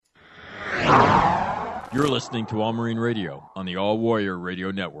You're listening to All Marine Radio on the All Warrior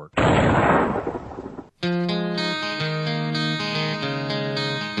Radio Network. Could you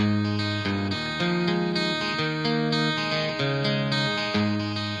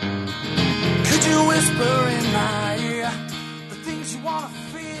whisper in my ear the things you want to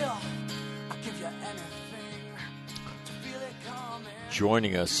feel? I'll give you anything to feel it coming.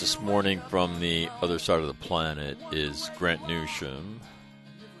 Joining us this morning from the other side of the planet is Grant Newsham.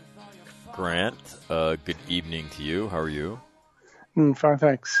 Grant, good evening to you. How are you? Fine,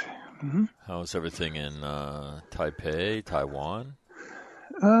 thanks. Mm-hmm. How's everything in Taipei, Taiwan?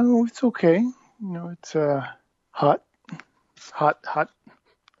 It's okay. You know, it's hot. It's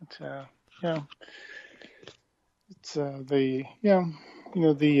it's the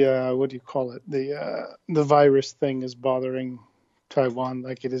what do you call it? The virus thing is bothering Taiwan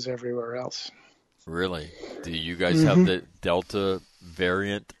like it is everywhere else. Really? Do you guys have the Delta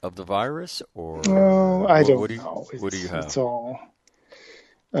variant of the virus, or I don't know. What do you have? It's all.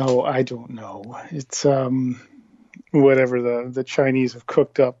 Oh, I don't know. It's whatever the Chinese have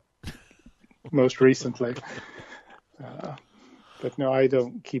cooked up most recently. But no, I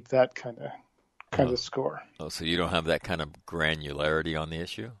don't keep that kind of score. Oh, so you don't have that kind of granularity on the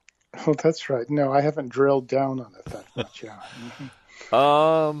issue? Oh, that's right. No, I haven't drilled down on it that much. Yeah. Mm-hmm.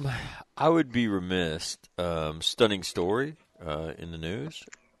 I would be remiss. Stunning story in the news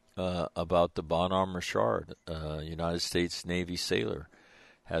about the Bonhomme Richard, United States Navy sailor,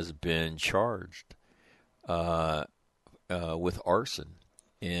 has been charged with arson,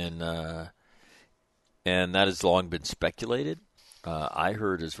 and that has long been speculated. I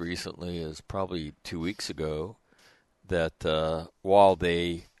heard as recently as probably 2 weeks ago that while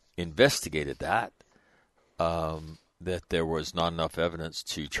they investigated that there was not enough evidence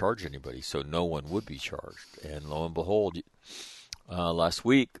to charge anybody, so no one would be charged. And lo and behold, last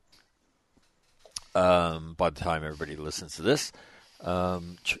week, by the time everybody listens to this,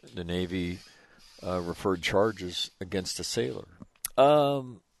 the Navy referred charges against a sailor.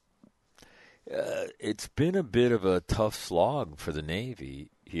 It's been a bit of a tough slog for the Navy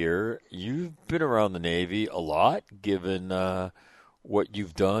here. You've been around the Navy a lot, given what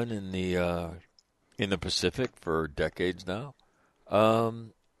you've done in the Pacific for decades now.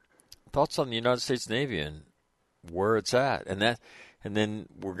 Thoughts on the United States Navy and where it's at, and then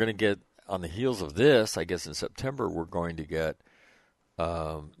we're going to get on the heels of this. I guess in September we're going to get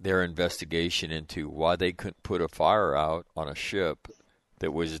their investigation into why they couldn't put a fire out on a ship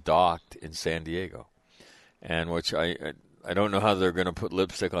that was docked in San Diego, and which I don't know how they're going to put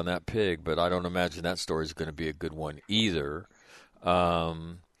lipstick on that pig, but I don't imagine that story is going to be a good one either.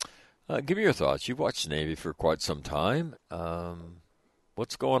 Give me your thoughts. You've watched the Navy for quite some time.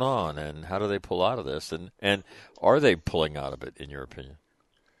 What's going on, and how do they pull out of this? And are they pulling out of it, in your opinion?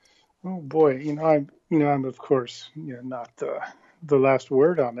 Oh boy, I'm of course not the last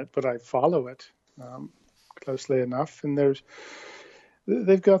word on it, but I follow it closely enough, and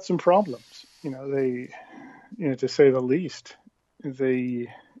they've got some problems. To say the least. It's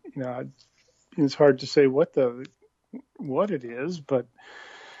hard to say what it is, but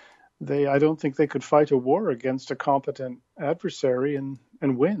I don't think they could fight a war against a competent adversary and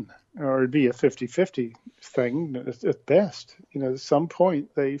win, or it'd be a 50-50 thing at best. At some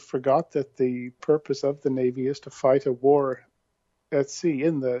point they forgot that the purpose of the Navy is to fight a war at sea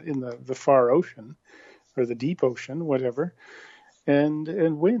in the far ocean or the deep ocean, whatever,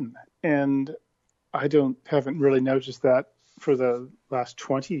 and win. And I haven't really noticed that for the last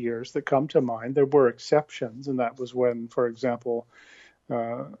 20 years that come to mind. There were exceptions, and that was when, for example,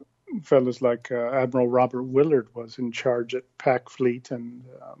 fellows like Admiral Robert Willard was in charge at Pac Fleet and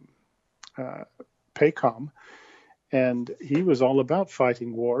PACOM, and he was all about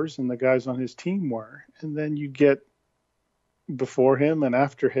fighting wars, and the guys on his team were. And then you get, before him and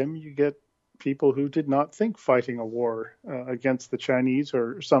after him, you get people who did not think fighting a war against the Chinese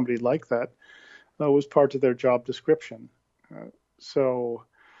or somebody like that was part of their job description. So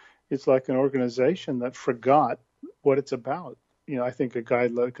it's like an organization that forgot what it's about. I think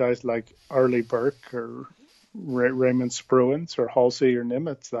guys like Arleigh Burke or Raymond Spruance or Halsey or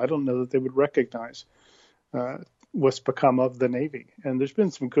Nimitz, I don't know that they would recognize what's become of the Navy. And there's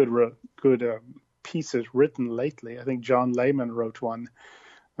been some good pieces written lately. I think John Lehman wrote one,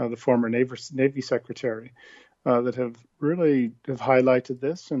 the former Navy Secretary, that have highlighted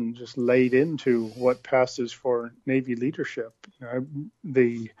this and just laid into what passes for Navy leadership.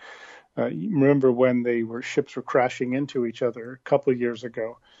 You remember when ships were crashing into each other a couple of years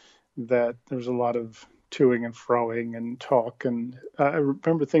ago, that there was a lot of toing and froing and talk. And I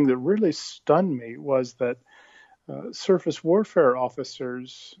remember the thing that really stunned me was that surface warfare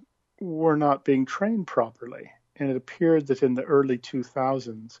officers were not being trained properly. And it appeared that in the early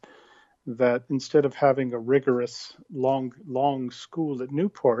 2000s, that instead of having a rigorous long school at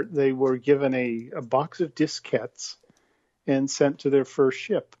Newport, they were given a box of diskettes and sent to their first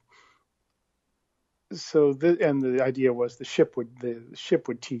ship. So and the idea was the ship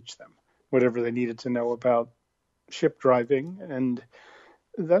would teach them whatever they needed to know about ship driving, and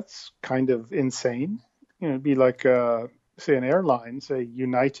that's kind of insane. It'd be like say an airline, say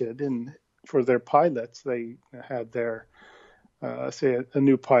United, and for their pilots, they had their say a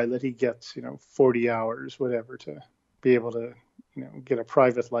new pilot, he gets 40 hours, whatever, to be able to get a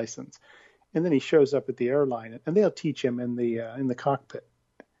private license, and then he shows up at the airline, and they'll teach him in the cockpit.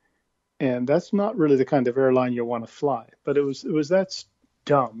 And that's not really the kind of airline you want to fly. But it was that's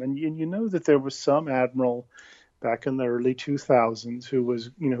dumb. And you know that there was some admiral back in the early 2000s who was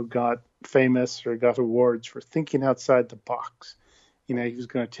got famous or got awards for thinking outside the box. He was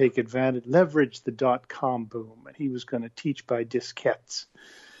going to take advantage, leverage the .com boom, and he was going to teach by diskettes.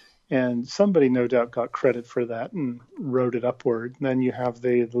 And somebody no doubt got credit for that and wrote it upward. And then you have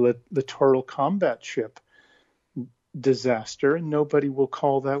the littoral combat ship disaster, and nobody will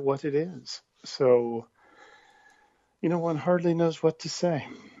call that what it is. So, one hardly knows what to say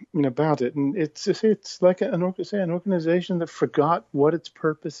about it. And it's like an organization that forgot what its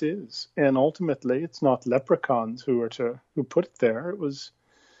purpose is. And ultimately, it's not leprechauns who put it there. It was,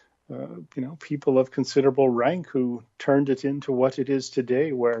 people of considerable rank who turned it into what it is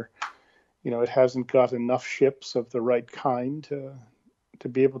today, where, it hasn't got enough ships of the right kind to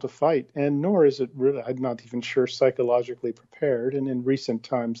be able to fight, and nor is it really, I'm not even sure, psychologically prepared. And in recent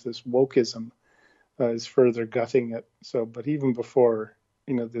times, this wokeism is further gutting it. So, but even before,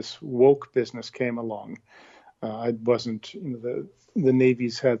 this woke business came along, I wasn't, the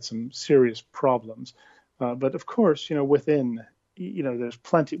Navy's had some serious problems. But of course, within, there's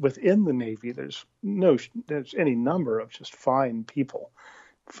plenty within the Navy. There's any number of just fine people,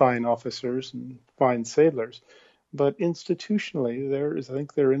 fine officers and fine sailors. But institutionally, I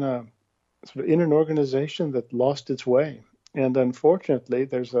think they're in an organization that lost its way. And unfortunately,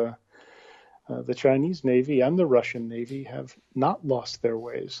 there's the Chinese Navy and the Russian Navy have not lost their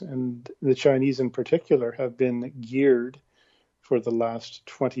ways. And the Chinese in particular have been geared for the last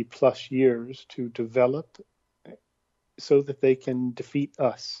 20 plus years to develop so that they can defeat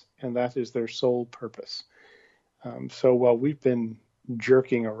us. And that is their sole purpose. So while we've been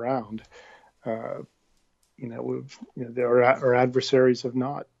jerking around, our adversaries have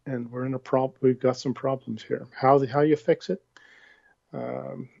not, and we're in a problem. We've got some problems here. How you fix it?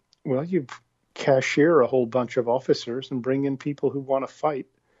 Well, you cashier a whole bunch of officers and bring in people who want to fight,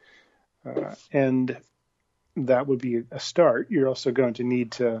 and that would be a start. You're also going to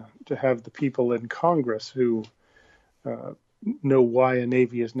need to have the people in Congress who know why a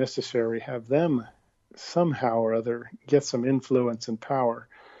Navy is necessary, have them somehow or other get some influence and power,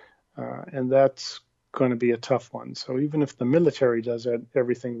 and that's going to be a tough one. So even if the military does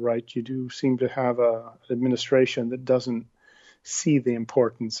everything right, you do seem to have an administration that doesn't see the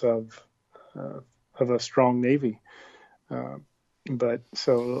importance of a strong Navy. But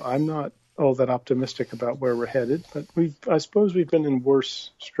so I'm not all that optimistic about where we're headed. But I suppose we've been in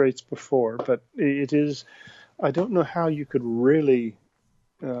worse straits before. But it is, I don't know how you could really,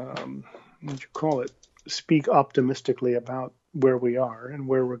 speak optimistically about where we are and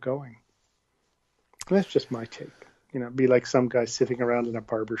where we're going. That's just my take. Be like some guy sitting around in a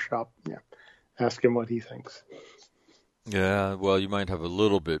barber shop. Yeah, ask him what he thinks. Yeah, well, you might have a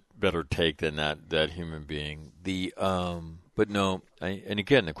little bit better take than that human being. But no, and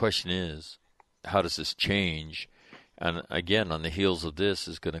again, the question is, how does this change? And again, on the heels of this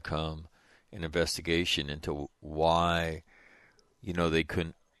is going to come an investigation into why, they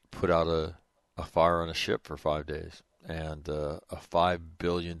couldn't put out a fire on a ship for 5 days. And a $5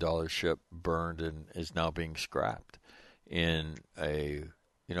 billion ship burned and is now being scrapped in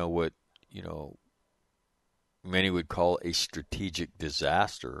what many would call a strategic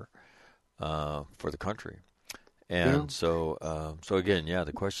disaster for the country. And so again,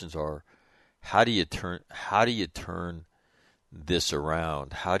 the questions are, how do you turn this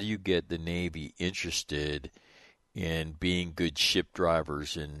around? How do you get the Navy interested in being good ship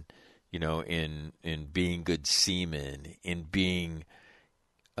drivers and in being good seamen, in being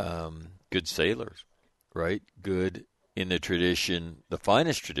good sailors, right? Good in the tradition, the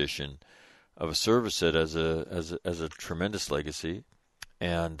finest tradition of a service that has a tremendous legacy,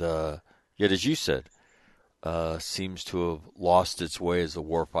 and yet, as you said, seems to have lost its way as a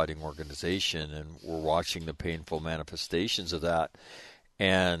warfighting organization, and we're watching the painful manifestations of that.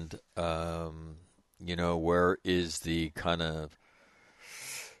 And where is the kind of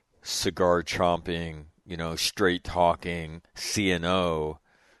cigar chomping, straight talking CNO,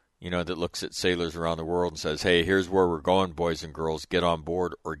 that looks at sailors around the world and says, hey, here's where we're going, boys and girls, get on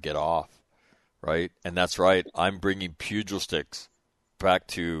board or get off, right? And that's right. I'm bringing pugil sticks back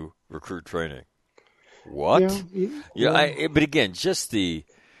to recruit training. What? But again, just the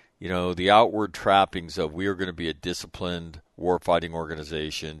outward trappings of we are going to be a disciplined warfighting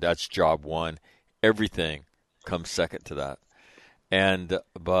organization. That's job one. Everything comes second to that.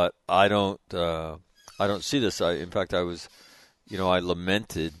 But I don't see this. In fact, I was, I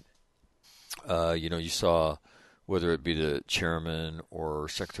lamented. You saw whether it be the chairman or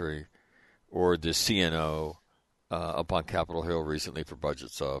secretary or the CNO up on Capitol Hill recently for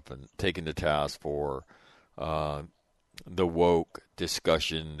Budgets Up and taken to task for the woke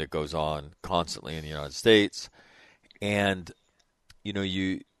discussion that goes on constantly in the United States, and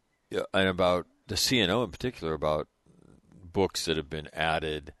and about the CNO in particular, about books that have been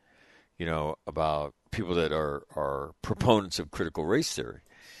added, about people that are proponents of critical race theory,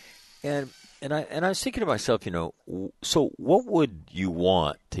 and I was thinking to myself, so what would you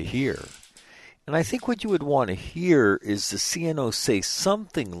want to hear? And I think what you would want to hear is the CNO say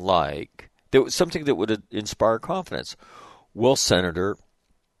something like something that would inspire confidence. Well, Senator,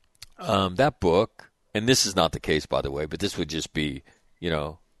 that book, and this is not the case, by the way, but this would just be,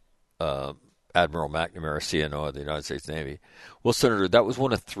 Admiral McNamara, CNO of the United States Navy. Well, Senator, that was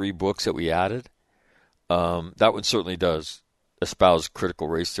one of 3 books that we added. That one certainly does espouse critical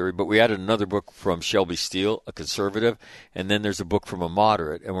race theory, but we added another book from Shelby Steele, a conservative, and then there's a book from a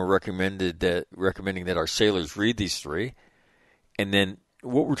moderate, and we're recommending that our sailors read these 3. And then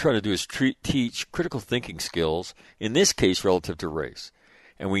what we're trying to do is teach critical thinking skills, in this case relative to race.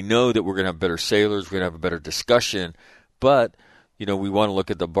 And we know that we're going to have better sailors, we're going to have a better discussion, but we want to look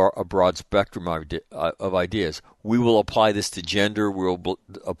at a broad spectrum of ideas. We will apply this to gender. We'll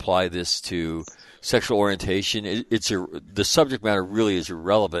apply this to sexual orientation. The subject matter really is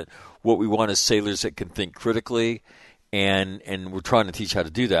irrelevant. What we want is sailors that can think critically, and we're trying to teach how to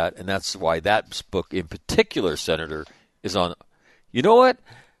do that. And that's why that book in particular, Senator, is on. You know what?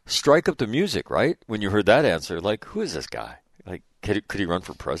 Strike up the music, right? When you heard that answer, like, who is this guy? Like, could he run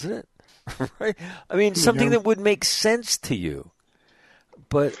for president? Right? I mean, something that would make sense to you.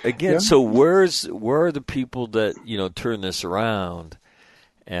 But again, so where are the people that turn this around?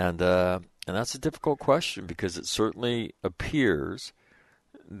 And that's a difficult question, because it certainly appears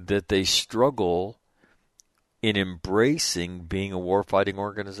that they struggle in embracing being a warfighting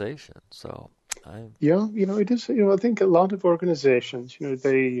organization. So, it is. I think a lot of organizations,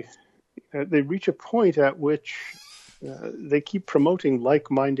 they reach a point at which they keep promoting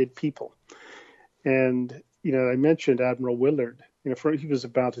like-minded people, and I mentioned Admiral Willard. He was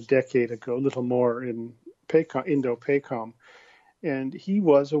about a decade ago, a little more, in Indo-PACOM, and he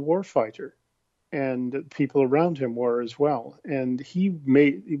was a warfighter, and people around him were as well. And he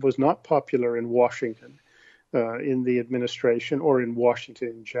was not popular in Washington, in the administration, or in Washington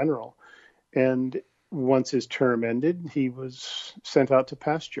in general. And once his term ended, he was sent out to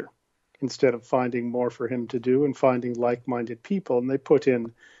pasture instead of finding more for him to do and finding like-minded people. And they put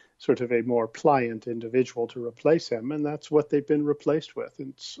in sort of a more pliant individual to replace him, and that's what they've been replaced with.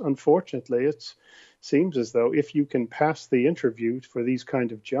 And unfortunately, it seems as though if you can pass the interview for these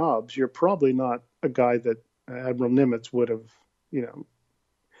kind of jobs, you're probably not a guy that Admiral Nimitz would have,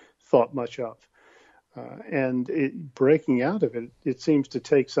 thought much of. And breaking out of it, it seems to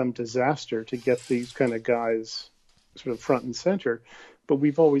take some disaster to get these kind of guys sort of front and center. But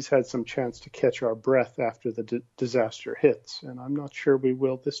we've always had some chance to catch our breath after the disaster hits, and I'm not sure we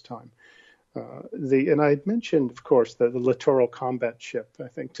will this time. And I had mentioned, of course, the littoral combat ship. I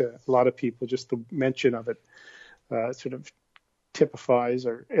think to a lot of people, just the mention of it sort of typifies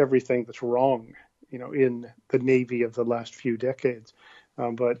everything that's wrong, in the Navy of the last few decades.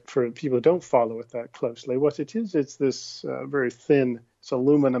 But for people who don't follow it that closely, what it is, it's this very thin, it's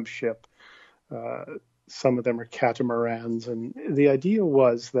aluminum ship. Some of them are catamarans, and the idea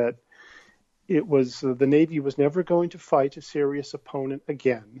was that the Navy was never going to fight a serious opponent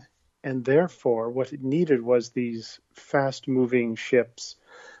again, and therefore what it needed was these fast-moving ships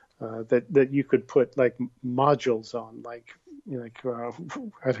that you could put like modules on,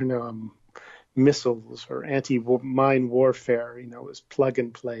 missiles or anti-mine warfare, it was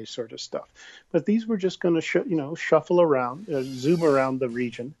plug-and-play sort of stuff. But these were just going to shuffle around, zoom around the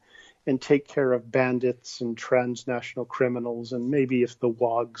region, and take care of bandits and transnational criminals, and maybe if the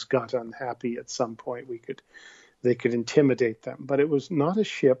WOGs got unhappy at some point, they could intimidate them. But it was not a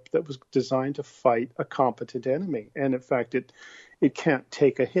ship that was designed to fight a competent enemy, and in fact, it can't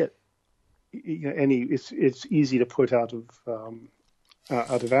take a hit. It's easy to put out of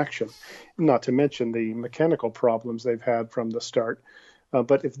out of action, not to mention the mechanical problems they've had from the start.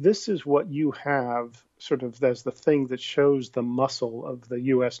 But if this is what you have sort of as the thing that shows the muscle of the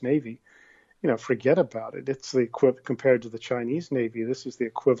U.S. Navy, forget about it. It's the equivalent compared to the Chinese Navy. This is the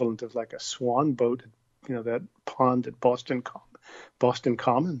equivalent of like a swan boat, that pond at Boston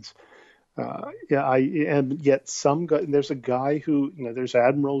Commons. And yet there's a guy who, there's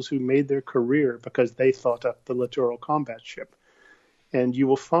admirals who made their career because they thought up the littoral combat ship. And you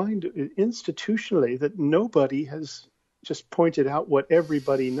will find institutionally that nobody has just pointed out what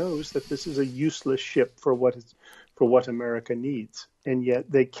everybody knows, that this is a useless ship for what America needs. And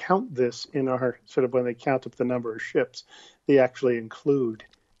yet they count this in our sort of, when they count up the number of ships, they actually include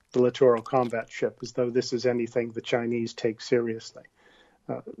the littoral combat ship as though this is anything the Chinese take seriously.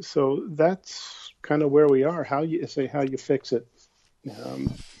 So that's kind of where we are. How you fix it,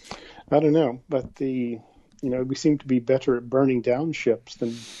 I don't know. But we seem to be better at burning down ships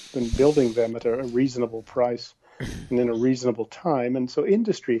than building them at a reasonable price and in a reasonable time. And so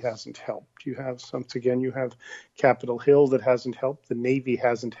industry hasn't helped. You have you have Capitol Hill that hasn't helped. The Navy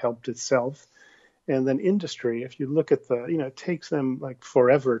hasn't helped itself. And then industry, if you look at it takes them like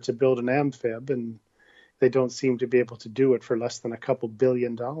forever to build an amphib, and they don't seem to be able to do it for less than a couple $2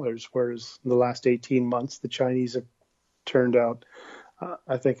 billion, whereas in the last 18 months, the Chinese have turned out,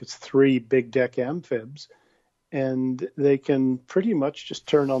 I think it's 3 big deck amphibs, and they can pretty much just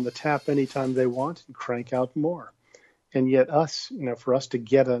turn on the tap anytime they want and crank out more. And yet for us to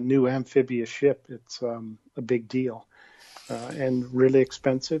get a new amphibious ship, it's a big deal and really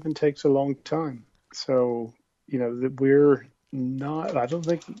expensive and takes a long time. So, that we're not, I don't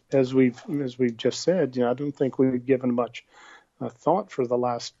think, as we've just said, I don't think we've given much thought for the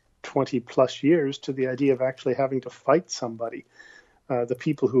last 20 plus years to the idea of actually having to fight somebody. The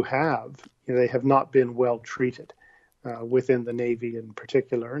people who have, they have not been well treated within the Navy in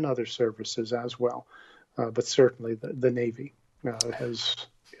particular, and other services as well. But certainly the Navy has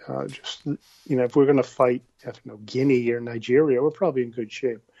just, if we're going to fight, Guinea or Nigeria, we're probably in good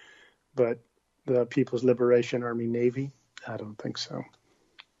shape. But the People's Liberation Army Navy, I don't think so.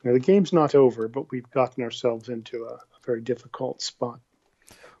 The game's not over, but we've gotten ourselves into a very difficult spot.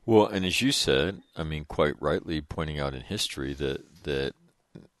 Well, and as you said, quite rightly pointing out in history that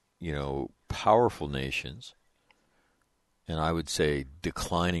powerful nations, and I would say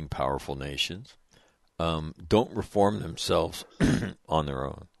declining powerful nations, don't reform themselves on their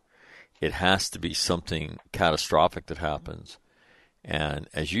own. It has to be something catastrophic that happens. And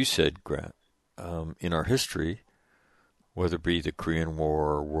as you said, Grant, in our history, whether it be the Korean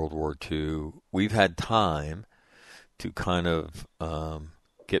War or World War II, we've had time to kind of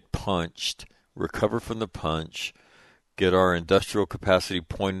get punched, recover from the punch, get our industrial capacity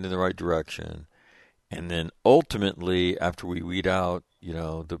pointed in the right direction, and then ultimately, after we weed out,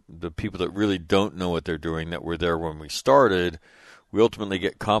 the people that really don't know what they're doing, that were there when we started, we ultimately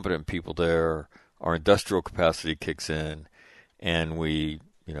get competent people there, our industrial capacity kicks in, and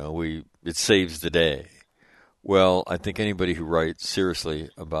it saves the day. Well, I think anybody who writes seriously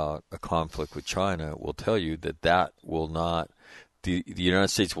about a conflict with China will tell you that will not, the United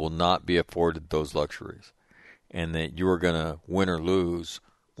States will not be afforded those luxuries, and that you are going to win or lose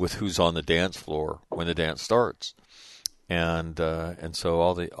with who's on the dance floor when the dance starts. And so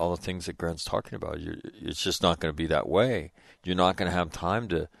all the things that Grant's talking about, it's just not going to be that way. You're not going to have time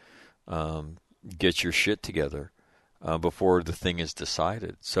to get your shit together before the thing is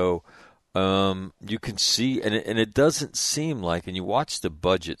decided. So you can see, and it doesn't seem like, and you watch the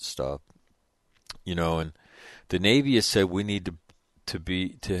budget stuff, and the Navy has said we need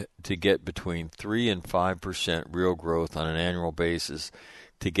to get between 3 and 5% real growth on an annual basis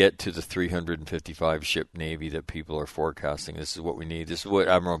to get to the 355 ship Navy that people are forecasting. This is what we need. This is what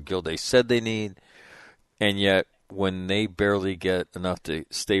Admiral Gilday said they need. And yet, when they barely get enough to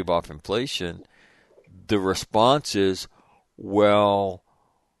stave off inflation, the response is, well,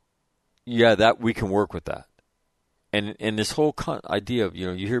 yeah, that we can work with that. And this whole idea of,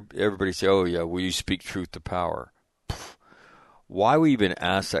 you hear everybody say, oh, yeah, will you speak truth to power? Why we even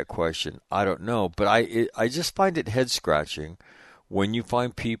ask that question, I don't know. But I just find it head-scratching when you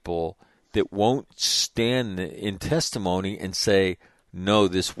find people that won't stand in testimony and say, no,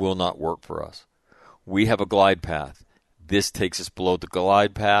 this will not work for us. We have a glide path. This takes us below the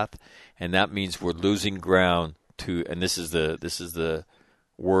glide path, and that means we're losing ground to, and this is the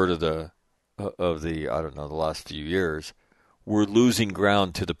word of the I don't know, the last few years, we're losing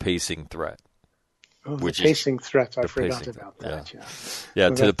ground to the pacing threat. Oh, the pacing threat, I forgot about that. Yeah,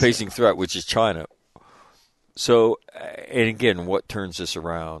 to the pacing threat, which is China. So, and again, what turns this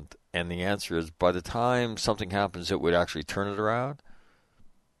around? And the answer is, by the time something happens that would actually turn it around,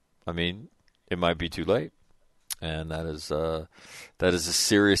 I mean, it might be too late, and that is a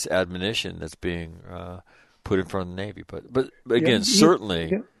serious admonition that's being put in front of the Navy. But again,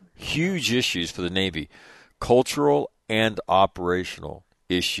 certainly huge issues for the Navy, cultural and operational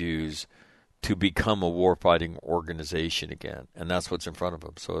issues to become a warfighting organization again, and that's what's in front of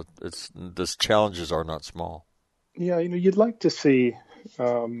them. So these challenges are not small. Yeah, you'd like to see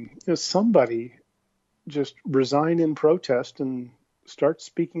somebody just resign in protest and start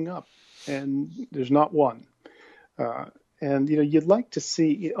speaking up, and there's not one. And you'd like to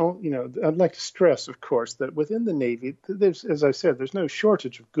see, I'd like to stress, of course, that within the Navy, there's, as I said, there's no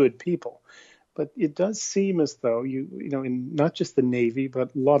shortage of good people. But it does seem as though in not just the Navy,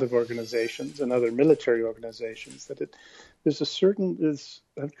 but a lot of organizations and other military organizations, that there's a certain,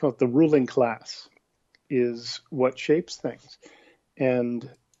 I'd call it the ruling class, is what shapes things. And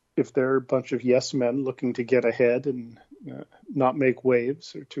if there are a bunch of yes men looking to get ahead and not make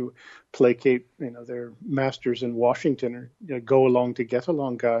waves, or to placate, their masters in Washington, or go along to get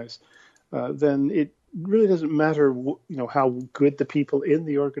along guys, then it really doesn't matter, how good the people in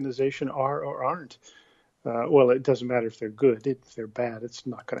the organization are or aren't. Well, it doesn't matter if they're good. If they're bad, it's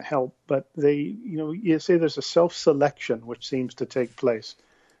not going to help. But you say there's a self-selection which seems to take place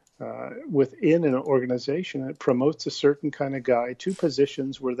within an organization. It promotes a certain kind of guy to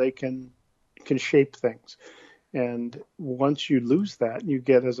positions where they can shape things. And once you lose that, you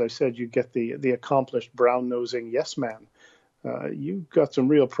get, as I said, you get the accomplished brown-nosing yes man. You've got some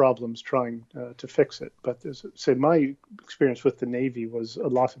real problems trying to fix it. But my experience with the Navy was, a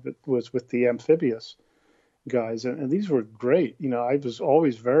lot of it was with the amphibious guys, and these were great. I was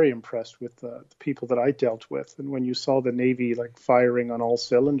always very impressed with the people that I dealt with, and when you saw the Navy like firing on all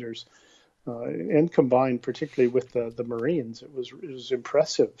cylinders, and combined particularly with the Marines, it was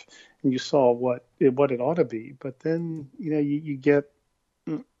impressive, and you saw what it ought to be. But then you get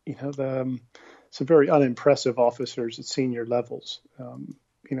some very unimpressive officers at senior levels,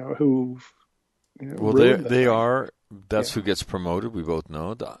 who they are. That's who gets promoted. We both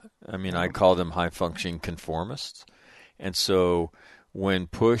know that. I mean, I call them high-functioning conformists. And so when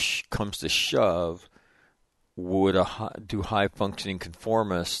push comes to shove, do high-functioning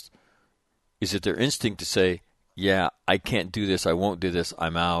conformists, is it their instinct to say, yeah, I can't do this, I won't do this,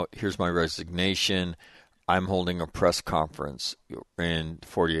 I'm out, here's my resignation, I'm holding a press conference in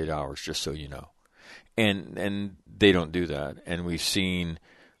 48 hours, just so you know. And they don't do that. And we've seen,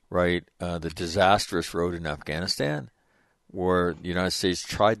 right, the disastrous road in Afghanistan, where the United States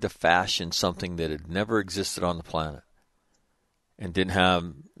tried to fashion something that had never existed on the planet and didn't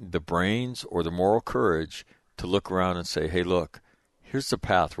have the brains or the moral courage to look around and say, hey, look, here's the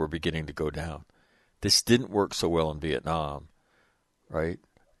path we're beginning to go down. This didn't work so well in Vietnam, right?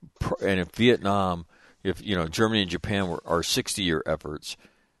 And if Vietnam, Germany and Japan are 60-year efforts,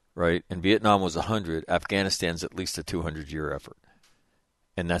 right? And Vietnam was 100, Afghanistan's at least a 200-year effort.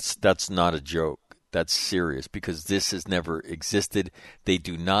 And that's not a joke. That's serious, because this has never existed. They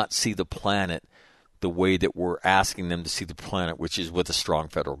do not see the planet the way that we're asking them to see the planet, which is with a strong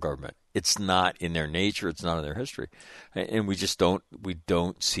federal government. It's not in their nature. It's not in their history. And we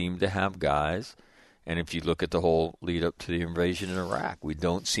don't seem to have guys. And if you look at the whole lead up to the invasion in Iraq, we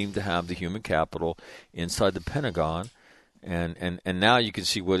don't seem to have the human capital inside the Pentagon. And now you can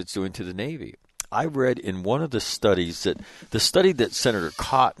see what it's doing to the Navy. I read in one of the studies the study that Senator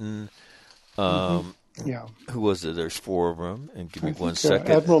Cotton, who was it? There's four of them. And give me 1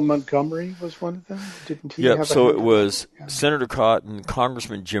 second. Admiral Montgomery was one of them. Didn't he? Yeah. So it was Senator Cotton,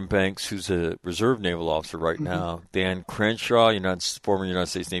 Congressman Jim Banks, who's a reserve naval officer right now, Dan Crenshaw, former United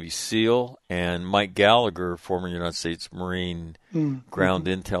States Navy SEAL, and Mike Gallagher, former United States Marine ground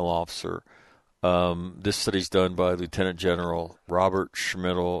intel officer. This study's done by Lieutenant General Robert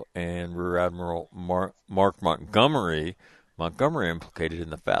Schmidl and Rear Admiral Mark Montgomery. Montgomery implicated in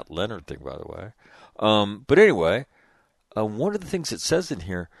the Fat Leonard thing, by the way. But anyway, one of the things it says in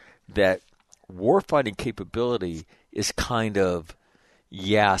here, that warfighting capability is kind of,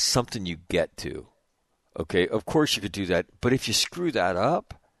 something you get to. Okay, of course you could do that, but if you screw that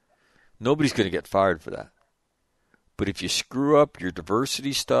up, nobody's going to get fired for that. But if you screw up your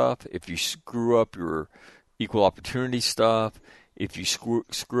diversity stuff, if you screw up your equal opportunity stuff, if you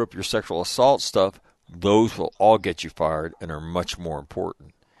screw up your sexual assault stuff, those will all get you fired and are much more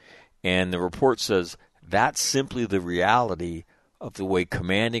important. And the report says that's simply the reality of the way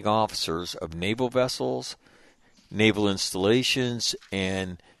commanding officers of naval vessels, naval installations,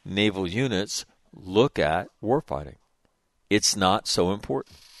 and naval units look at warfighting. It's not so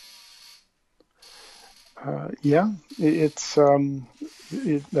important. It's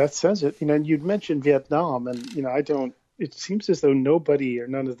that says it. You'd mentioned Vietnam, and I don't it seems as though nobody or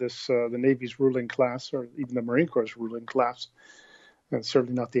none of this, the Navy's ruling class or even the Marine Corps' ruling class, and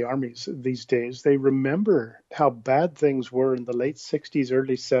certainly not the Army's these days, they remember how bad things were in the late 60s,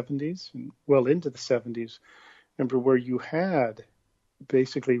 early 70s, and well into the 70s. Remember where you had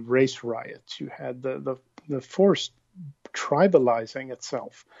basically race riots, you had the force tribalizing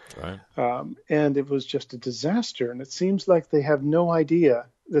itself, Right. and it was just a disaster. And it seems like they have no idea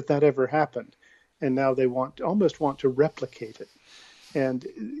that ever happened, and now they almost want to replicate it. And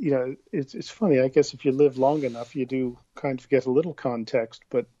it's funny. I guess if you live long enough, you do kind of get a little context.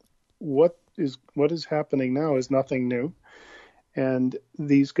 But what is happening now is nothing new, and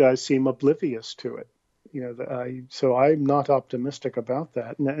these guys seem oblivious to it. So I'm not optimistic about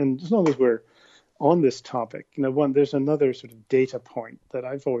that. And as long as we're on this topic, there's another sort of data point that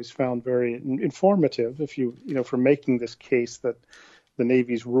I've always found very informative. If for making this case that the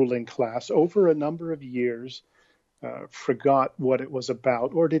Navy's ruling class over a number of years forgot what it was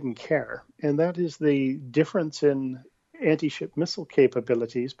about or didn't care, and that is the difference in anti-ship missile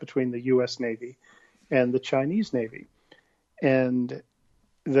capabilities between the U.S. Navy and the Chinese Navy. And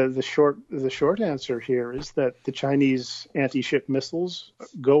the short answer here is that the Chinese anti-ship missiles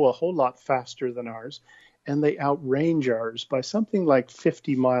go a whole lot faster than ours, and they outrange ours by something like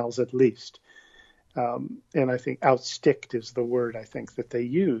 50 miles at least. And I think outsticked is the word I think that they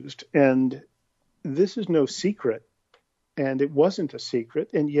used. And this is no secret, and it wasn't a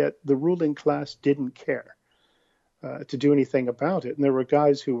secret, and yet the ruling class didn't care to do anything about it. And there were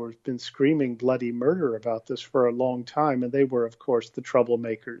guys who have been screaming bloody murder about this for a long time, and they were, of course, the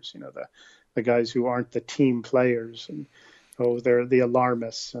troublemakers, the guys who aren't the team players, and they're the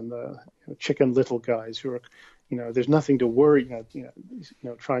alarmists and the Chicken Little guys who are, there's nothing to worry,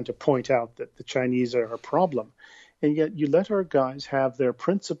 trying to point out that the Chinese are a problem. And yet you let our guys have their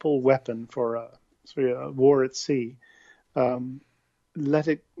principal weapon for a war at sea, let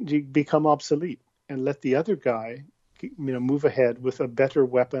it become obsolete, and let the other guy, move ahead with a better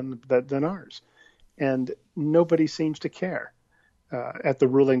weapon than ours. And nobody seems to care at the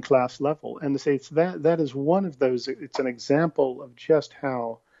ruling class level. And to say that is one of those, it's an example of just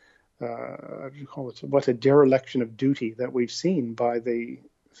how, what a dereliction of duty that we've seen by the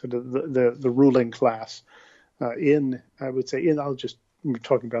sort of the ruling class we're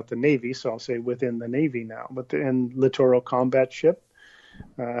talking about the Navy, so I'll say within the Navy now, but in littoral combat ship.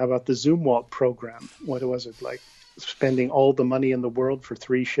 How about the Zumwalt program? What was it like? Spending all the money in the world for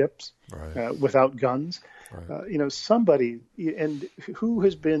 3 ships, right, without guns. Right. Somebody, and who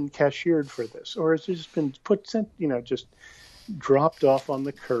has been cashiered for this, or has just been just dropped off on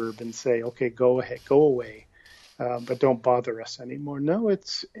the curb and say, okay, go ahead, go away, but don't bother us anymore. No,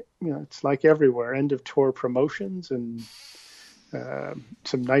 it's like everywhere. End of tour promotions and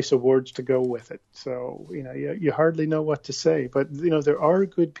some nice awards to go with it. So, you hardly know what to say. But, there are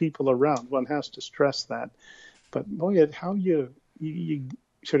good people around. One has to stress that. But, boy, how you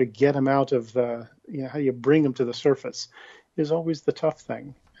sort of get them out of how you bring them to the surface is always the tough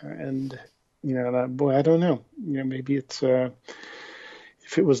thing. And, I don't know. Maybe it's,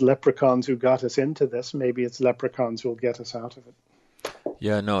 if it was leprechauns who got us into this, maybe it's leprechauns who will get us out of it.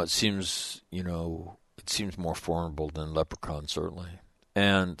 Yeah, no, it seems, it seems more formidable than Leprechaun, certainly.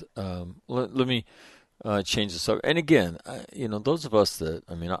 And let me change this up. And again, those of us that,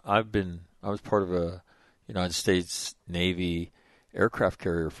 I was part of a United States Navy aircraft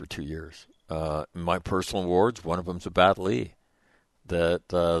carrier for 2 years. My personal awards, one of them's a Bat Lee, that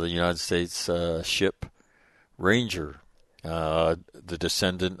the United States ship Ranger, the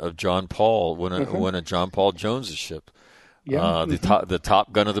descendant of John Paul, won a John Paul Jones's ship. Yeah. The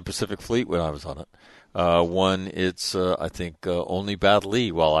top gun of the Pacific Fleet when I was on it. Won its, I think, only Bat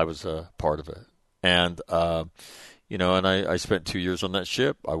Lee while I was a part of it. And, and I spent 2 years on that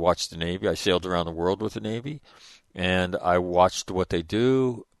ship. I watched the Navy. I sailed around the world with the Navy, and I watched what they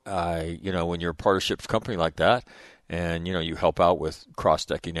do. When you're a part of a ship's company like that, and, you help out with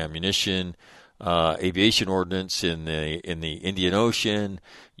cross-decking ammunition, aviation ordnance in the Indian Ocean.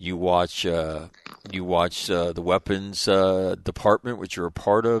 You watch the weapons department, which you're a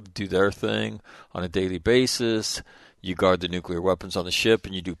part of, do their thing on a daily basis. You guard the nuclear weapons on the ship,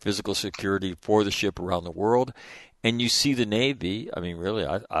 and you do physical security for the ship around the world. And you see the Navy. Really,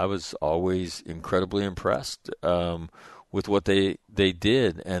 I was always incredibly impressed with what they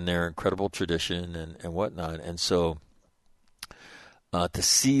did and their incredible tradition and whatnot. And so to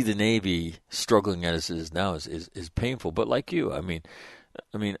see the Navy struggling as it is now is painful. But like you, I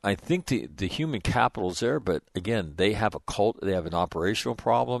think the human capital is there, but again, they have they have an operational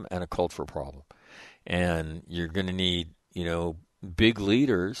problem and a cultural problem. And you're going to need, big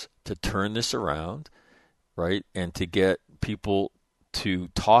leaders to turn this around, right? And to get people to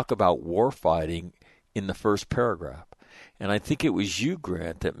talk about war fighting in the first paragraph. And I think it was you,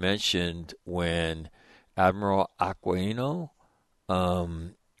 Grant, that mentioned when Admiral Aquino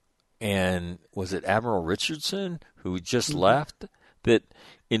and was it Admiral Richardson who just left, that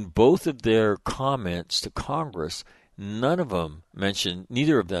in both of their comments to Congress, neither of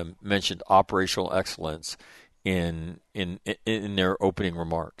them mentioned operational excellence in their opening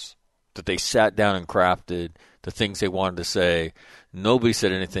remarks. That they sat down and crafted the things they wanted to say. Nobody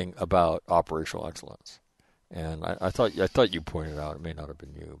said anything about operational excellence. And I thought you pointed out, it may not have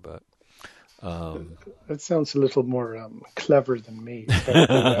been you, but it sounds a little more clever than me. But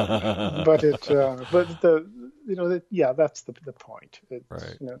that's the point.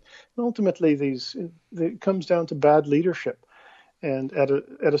 Right. Ultimately, it comes down to bad leadership, and at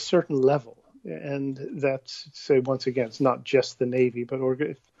a certain level, and that's, say, once again, it's not just the Navy, but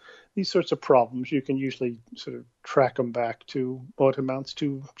these sorts of problems, you can usually sort of track them back to what amounts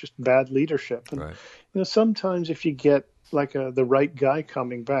to just bad leadership. And, right. Sometimes if you get like the right guy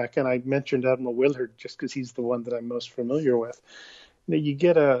coming back, and I mentioned Admiral Willard just because he's the one that I'm most familiar with, you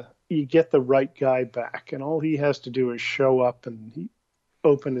get the right guy back, and all he has to do is show up and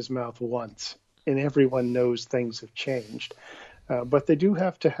open his mouth once, and everyone knows things have changed. But they do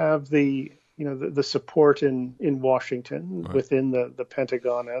have to have the support in Washington, right, within the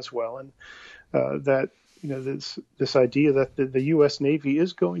Pentagon as well, and that this idea that the U.S. Navy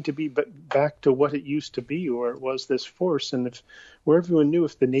is going to be back to what it used to be, or it was this force, and where everyone knew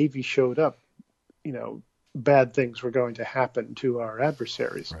if the Navy showed up, bad things were going to happen to our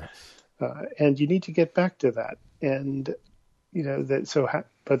adversaries, right. And you need to get back to that, and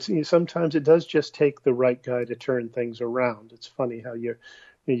but sometimes it does just take the right guy to turn things around. It's funny how you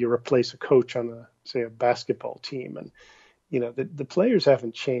replace a coach on a basketball team, and the players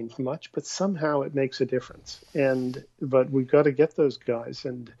haven't changed much, but somehow it makes a difference. But we've got to get those guys,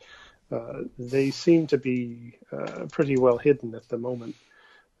 and they seem to be pretty well hidden at the moment.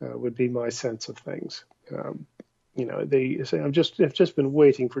 Would be my sense of things. They say I've just been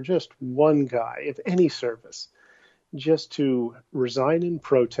waiting for just one guy of any service, just to resign in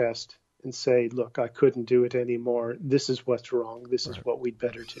protest and say, look, I couldn't do it anymore. This is what's wrong. This is what we'd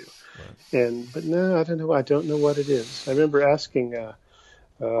better do. Right. But no, I don't know. I don't know what it is. I remember asking,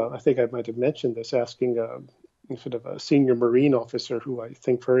 I think I might have mentioned this, asking sort of a senior Marine officer who I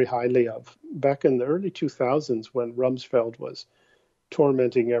think very highly of back in the early 2000s when Rumsfeld was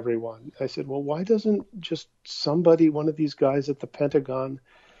tormenting everyone. I said, well, why doesn't just one of these guys at the Pentagon,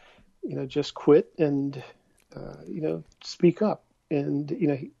 just quit and, speak up? And,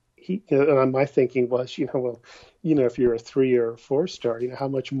 and my thinking was, if you're a 3 or a 4 star, how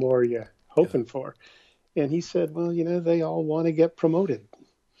much more are you hoping for? And he said, well, they all want to get promoted.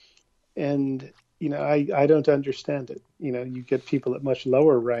 And, I don't understand it. You get people at much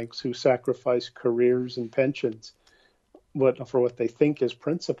lower ranks who sacrifice careers and pensions for what they think is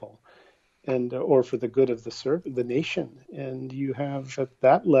principle, and or for the good of the nation. And you have at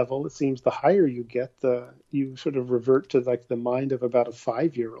that level, it seems the higher you get, you sort of revert to like the mind of about a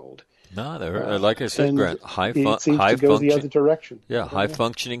 5-year-old. No, they're like I said, Grant, it seems to go the other direction. Yeah, high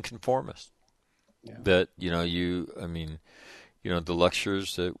functioning conformists. Yeah. That the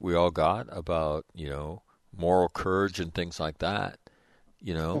lectures that we all got about moral courage and things like that.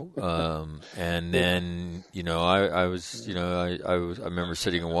 And then, I remember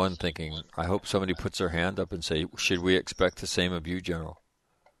sitting in one thinking, I hope somebody puts their hand up and say, should we expect the same of you, General?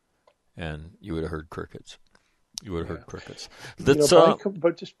 And you would have heard crickets.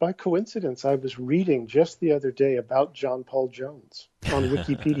 But just by coincidence, I was reading just the other day about John Paul Jones on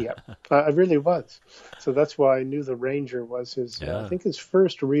Wikipedia. I really was. So that's why I knew the Ranger was I think his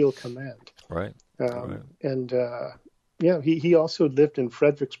first real command. Right. And, he also lived in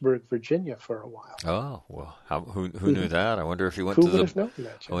Fredericksburg, Virginia, for a while. Oh well, who knew that? I wonder if he went to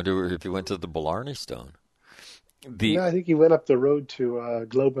the Blarney Stone. I think he went up the road to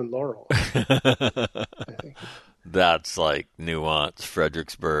Globe and Laurel. I think. That's like nuanced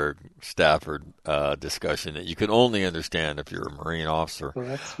Fredericksburg, Stafford discussion that you can only understand if you're a Marine officer. Well,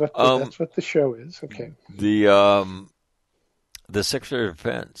 that's what the show is. Okay. The Secretary of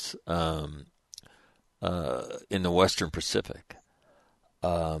Defense. In the Western Pacific.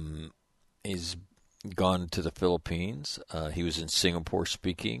 He's gone to the Philippines. He was in Singapore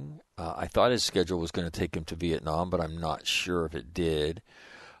speaking. I thought his schedule was going to take him to Vietnam, but I'm not sure if it did.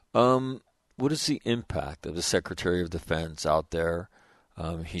 What is the impact of the Secretary of Defense out there?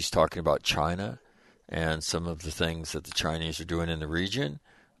 He's talking about China and some of the things that the Chinese are doing in the region,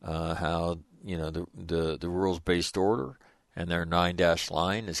 how the rules-based order and their 9-dash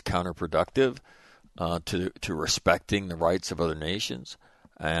line is counterproductive. to respecting the rights of other nations.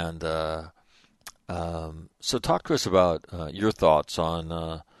 And so talk to us about your thoughts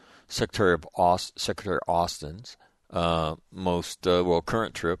on Secretary Austin's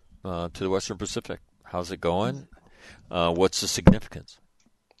current trip to the Western Pacific. How's it going? What's the significance?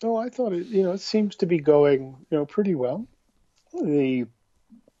 Oh, I thought it seems to be going, pretty well. I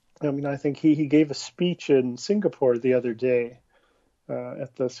think he gave a speech in Singapore the other day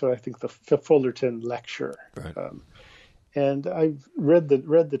at the Fullerton lecture. Right. And I've read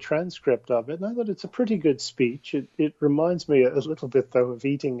the transcript of it, and I thought it's a pretty good speech. It reminds me a little bit, though, of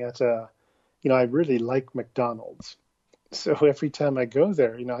eating at I really like McDonald's. So every time I go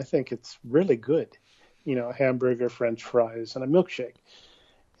there, I think it's really good. A hamburger, French fries, and a milkshake.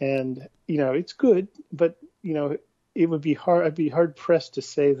 And, it's good, but, it would be hard. I'd be hard pressed to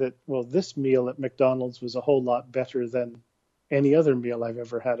say that, well, this meal at McDonald's was a whole lot better than any other meal I've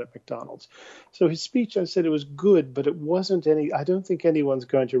ever had at McDonald's. So his speech, I said it was good, but it wasn't I don't think anyone's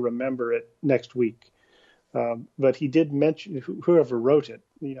going to remember it next week. But he did mention, whoever wrote it,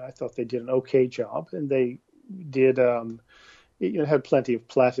 I thought they did an okay job, and they did, had plenty of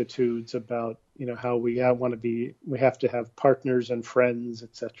platitudes about, how we have to have partners and friends,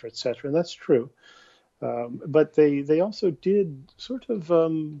 et cetera, and that's true. But they also did sort of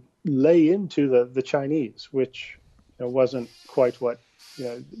lay into the Chinese, which wasn't quite what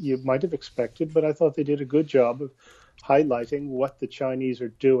you might have expected. But I thought they did a good job of highlighting what the Chinese are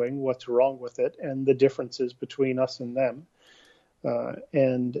doing, what's wrong with it, and the differences between us and them.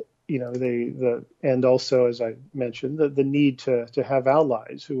 And also, as I mentioned, the need to have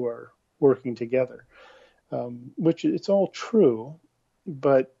allies who are working together, which it's all true,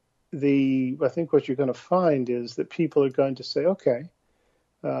 but I think what you're going to find is that people are going to say, okay,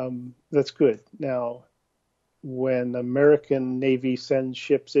 that's good. Now, when American Navy sends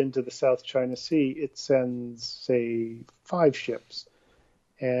ships into the South China Sea, it sends, say, 5 ships.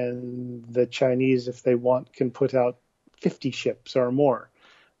 And the Chinese, if they want, can put out 50 ships or more.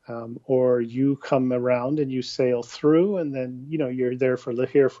 Or you come around and you sail through, and then, you're here for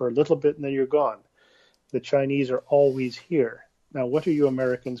a little bit, and then you're gone. The Chinese are always here. Now, what are you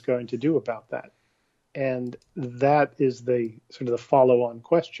Americans going to do about that? And that is the sort of the follow-on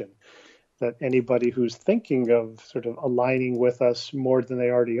question that anybody who's thinking of sort of aligning with us more than they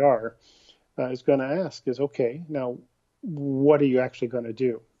already are is going to ask is, okay, now what are you actually going to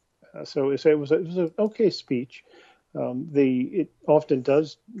do? So it was an okay speech. It often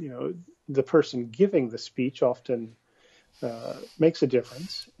does, the person giving the speech often makes a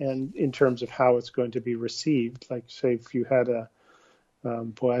difference, and in terms of how it's going to be received. Like, say, if you had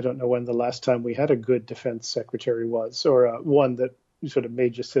I don't know when the last time we had a good defense secretary was, or one that sort of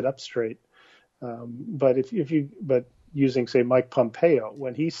made you sit up straight. But but using, say, Mike Pompeo,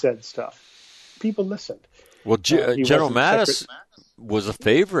 when he said stuff, people listened. Well, General Mattis was a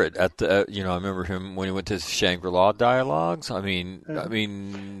favorite at the. I remember him when he went to Shangri-La dialogues. I mean,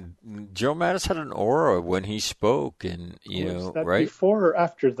 General Mattis had an aura when he spoke, and was that right before or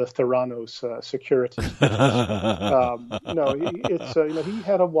after the Theranos security. No, he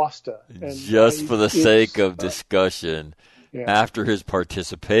had a wasta. And, just for the sake of discussion, yeah. After his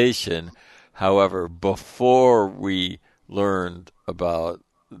participation. However, before we learned about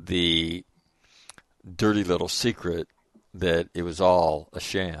the dirty little secret that it was all a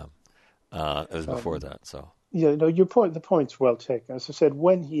sham, it was before that. So the point's well taken. As I said,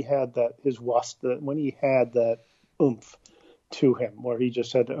 when he had that when he had that oomph to him, where he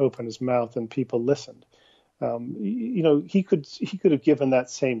just had to open his mouth and people listened, he could have given that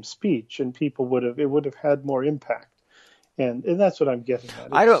same speech and it would have had more impact. And that's what I'm getting at.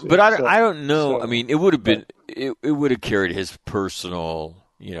 I don't know. So, I mean, it would have been it would have carried his personal,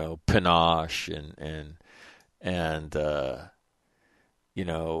 panache and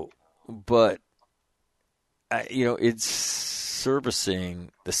but it's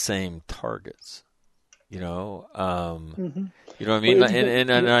servicing the same targets. You know what I mean?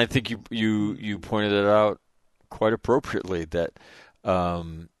 And I think you pointed it out quite appropriately that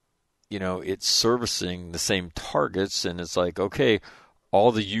it's servicing the same targets, and it's like, okay,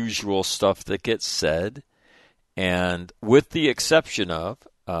 all the usual stuff that gets said, and with the exception of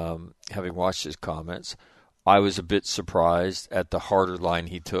having watched his comments, I was a bit surprised at the harder line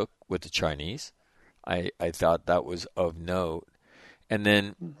he took with the Chinese. I thought that was of note. And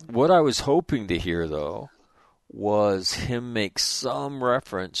then what I was hoping to hear, though, was him make some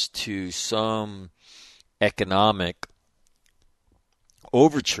reference to some economic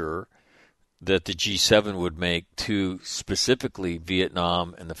overture that the G7 would make to specifically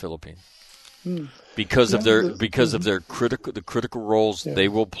Vietnam and the Philippines, because of their critical roles they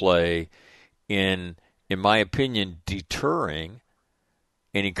will play in my opinion, deterring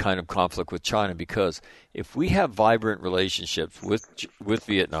any kind of conflict with China. Because if we have vibrant relationships with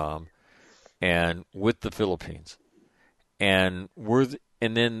Vietnam and with the Philippines, and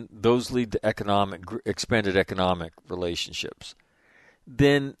then those lead to expanded economic relationships,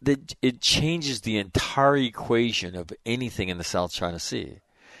 then it changes the entire equation of anything in the South China Sea.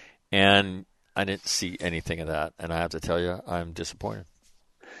 And I didn't see anything of that, and I have to tell you, I'm disappointed.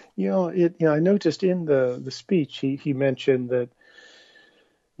 I noticed in the speech he mentioned that,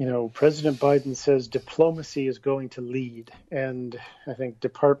 President Biden says diplomacy is going to lead, and I think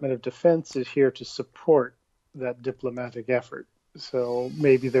Department of Defense is here to support that diplomatic effort. So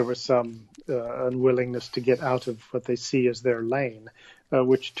maybe there was some unwillingness to get out of what they see as their lane,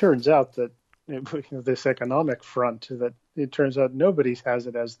 which turns out that this economic front, that it turns out nobody has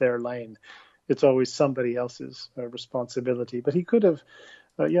it as their lane. It's always somebody else's responsibility. But he could have,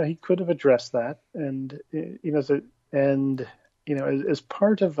 addressed that, and as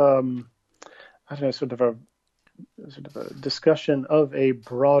part of sort of a discussion of a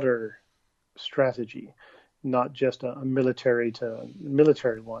broader strategy, not just a military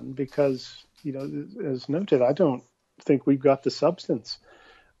one, because as noted, I don't think we've got the substance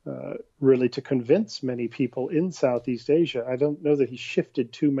really to convince many people in Southeast Asia. I don't know that he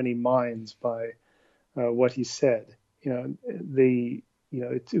shifted too many minds by what he said. It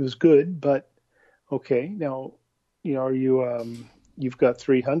was good, but okay. Now, you've got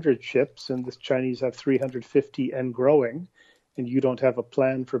 300 ships, and the Chinese have 350 and growing, and you don't have a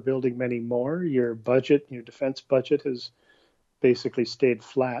plan for building many more. Your defense budget has basically stayed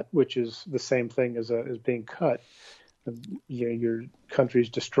flat, which is the same thing as being cut. Your country's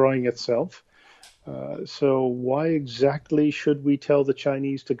destroying itself. So why exactly should we tell the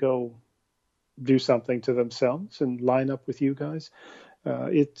Chinese to go do something to themselves and line up with you guys?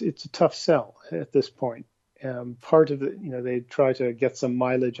 It's a tough sell at this point. Part of it, they try to get some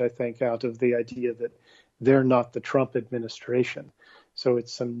mileage, I think, out of the idea that they're not the Trump administration. So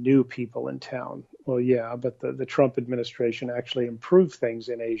it's some new people in town. Well, yeah, but the Trump administration actually improved things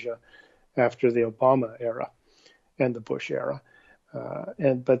in Asia after the Obama era and the Bush era.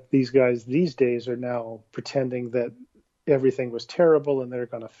 But these guys these days are now pretending that everything was terrible and they're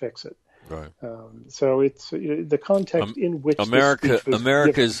going to fix it. Right. So it's the context in which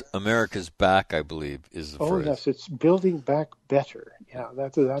America's back, I believe, is the phrase. Oh yes, it's building back better. Yeah,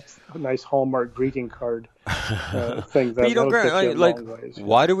 that's a nice Hallmark greeting card thing.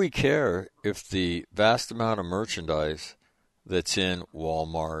 Why do we care if the vast amount of merchandise that's in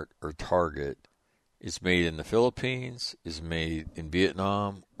Walmart or Target is made in the Philippines, is made in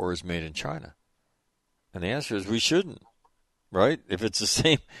Vietnam, or is made in China? And the answer is we shouldn't. Right? If it's the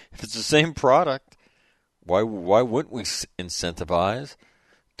same product, why wouldn't we incentivize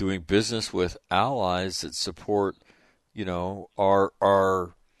doing business with allies that support, our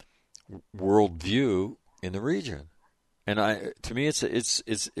worldview in the region? And to me, it's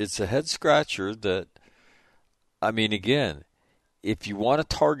a head scratcher that, again, if you want to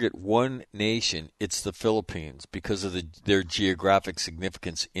target one nation, it's the Philippines because of their geographic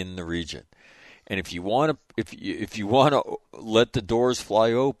significance in the region. And if you want to let the doors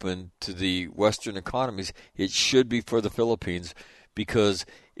fly open to the Western economies, it should be for the Philippines, because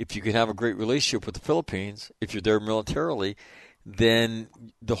if you can have a great relationship with the Philippines, if you're there militarily, then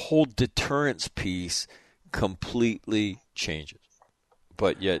the whole deterrence piece completely changes.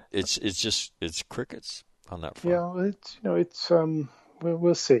 But yet it's crickets on that front. Yeah,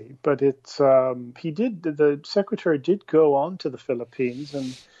 we'll see. But the secretary did go on to the Philippines,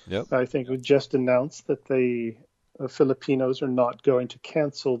 and yep. I think it just announced that the Filipinos are not going to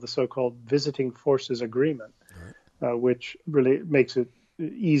cancel the so-called visiting forces agreement, right. Which really makes it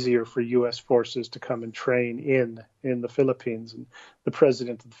easier for U.S. forces to come and train in the Philippines. And the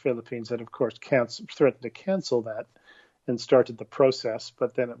president of the Philippines had, of course, threatened to cancel that and started the process,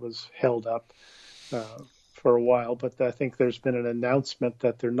 but then it was held up for a while. But I think there's been an announcement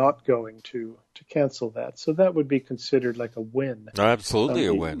that they're not going to cancel that. So that would be considered like a win. Absolutely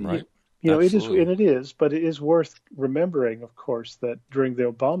a win, right? It is, but it is worth remembering, of course, that during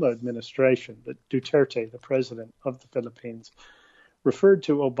the Obama administration, that Duterte, the president of the Philippines, referred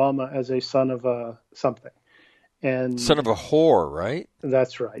to Obama as a son of a something. And son of a whore, right?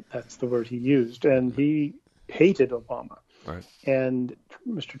 That's right. That's the word he used. And he hated Obama. Right. And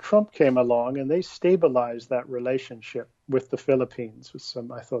Mr. Trump came along, and they stabilized that relationship with the Philippines with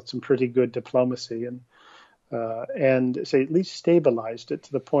some pretty good diplomacy, and say at least stabilized it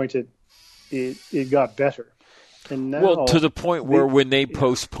to the point it got better. And now, to the point where when they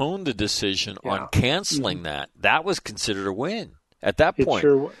postponed the decision on canceling that was considered a win. At that It point,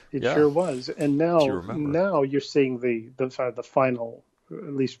 sure was. And if you remember. now you're seeing the final,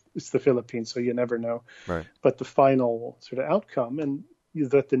 at least it's the Philippines, so you never know. Right. But the final sort of outcome, and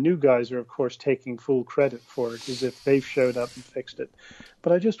that the new guys are, of course, taking full credit for it as if they've showed up and fixed it.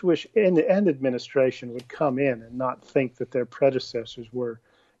 But I just wish an administration would come in and not think that their predecessors were,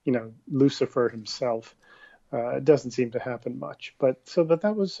 Lucifer himself. It doesn't seem to happen much. But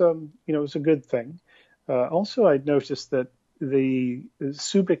that was, it was a good thing. Also, I noticed that the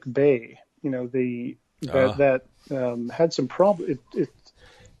Subic Bay, that had some problem. It's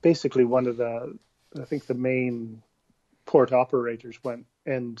basically one of I think the main port operators went,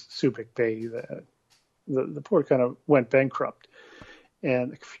 and Subic Bay, the port kind of went bankrupt,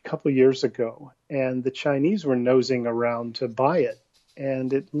 and a couple of years ago, and the Chinese were nosing around to buy it,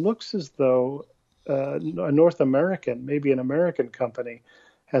 and it looks as though a North American, maybe an American company,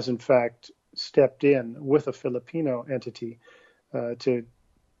 has in fact stepped in with a Filipino entity to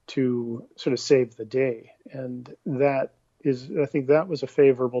sort of save the day, and I think that was a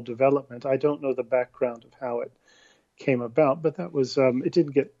favorable development. I don't know the background of how it came about, but that was it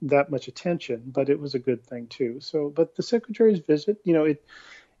didn't get that much attention, but it was a good thing too. So, but the Secretary's visit, I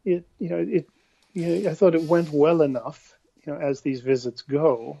thought it went well enough, as these visits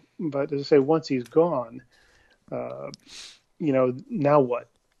go. But as I say, once he's gone, now what?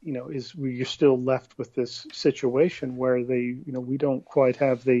 You're still left with this situation where we don't quite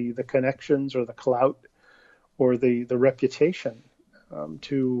have the connections or the clout or the reputation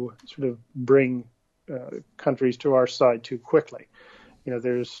to sort of bring countries to our side too quickly. We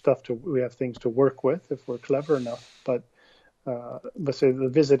have things to work with if we're clever enough, but say the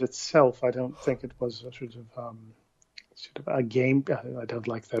visit itself, I don't think it was a sort of a game. I don't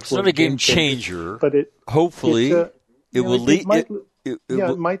like that word. It's not a game changer, but hopefully it will lead. It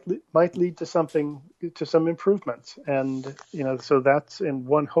might lead to some improvements, and so that's, and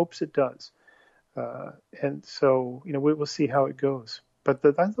one hopes it does, and so we will see how it goes. But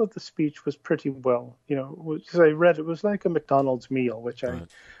I thought the speech was pretty well, because I read it was like a McDonald's meal, which I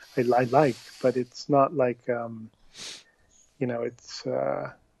like, but it's not like it's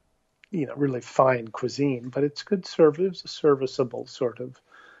really fine cuisine, but it's good service, a serviceable sort of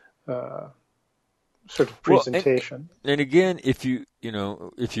presentation. Well, and again, if you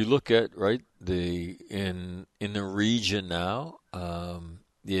look at in the region now,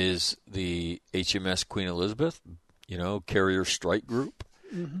 is the HMS Queen Elizabeth, carrier strike group,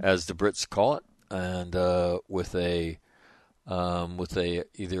 as the Brits call it, and with either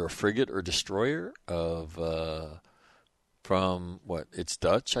a frigate or destroyer from it's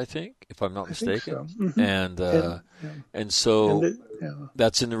Dutch, I think, if I'm not mistaken. So. Mm-hmm. And so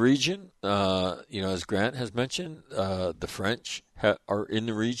that's in the region. As Grant has mentioned, the French are in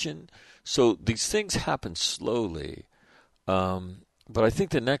the region. So these things happen slowly. But I think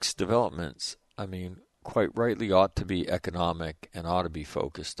the next developments, quite rightly, ought to be economic and ought to be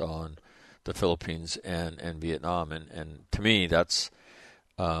focused on the Philippines and Vietnam. And to me, that's,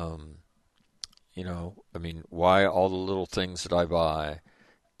 why all the little things that I buy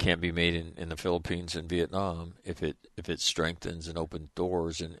can't be made in the Philippines and Vietnam if it strengthens and opens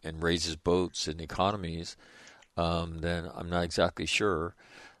doors and raises boats and economies, then I'm not exactly sure.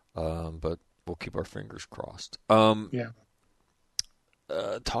 But we'll keep our fingers crossed.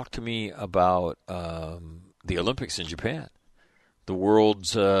 Talk to me about the Olympics in Japan. The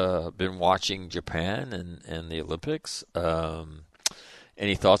world's been watching Japan and the Olympics.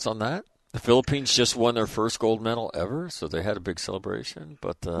 Any thoughts on that? The Philippines just won their first gold medal ever, so they had a big celebration.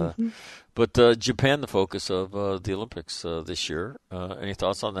 But Japan, the focus of the Olympics this year. Any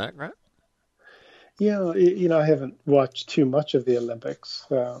thoughts on that, Grant? Yeah, I haven't watched too much of the Olympics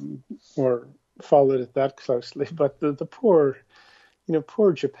or followed it that closely. But the poor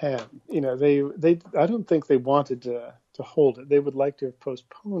Japan. I don't think they wanted to hold it. They would like to have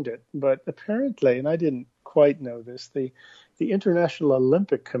postponed it, but apparently, and I didn't quite know this, the International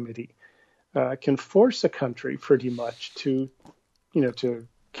Olympic Committee can force a country pretty much to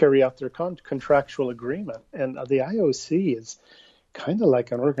carry out their contractual agreement. And the IOC is kind of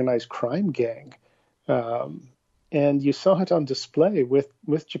like an organized crime gang. And you saw it on display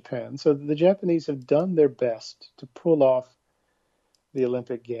with Japan. So the Japanese have done their best to pull off the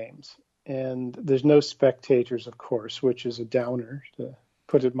Olympic Games. And there's no spectators, of course, which is a downer, to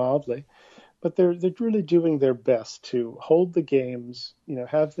put it mildly. But they're really doing their best to hold the games,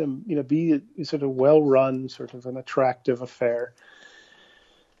 have them, be sort of well-run, sort of an attractive affair,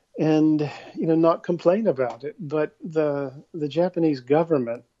 and not complain about it. But the Japanese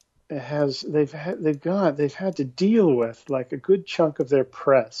government they've had to deal with, like, a good chunk of their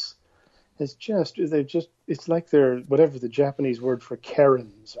press it's it's like they're whatever the Japanese word for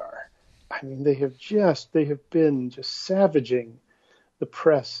Karens are. I mean, they have been just savaging the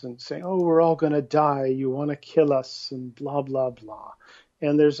press and saying, "Oh, we're all going to die. You want to kill us," and blah blah blah.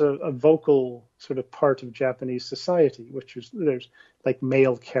 And there's a vocal sort of part of Japanese society, which is there's like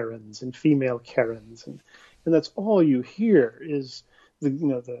male Karens and female Karens, and that's all you hear is the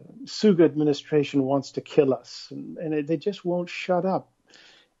Suga administration wants to kill us, and they just won't shut up.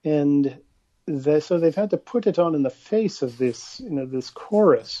 And so they've had to put it on in the face of this, this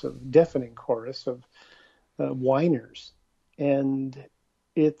chorus of deafening chorus of whiners, and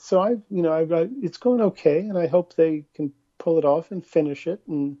it's going okay, and I hope they can pull it off and finish it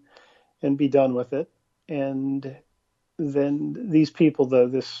and be done with it. And then these people,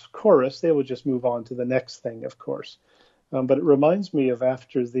 this chorus, they will just move on to the next thing, of course. But it reminds me of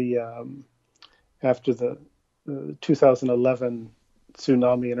after the 2011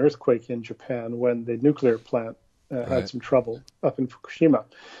 tsunami and earthquake in Japan, when the nuclear plant had some trouble up in Fukushima.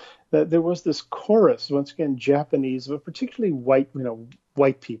 That there was this chorus, once again Japanese, but particularly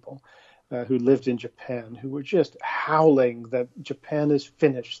white people who lived in Japan, who were just howling that Japan is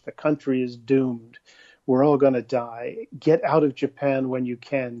finished, the country is doomed, we're all going to die. Get out of Japan when you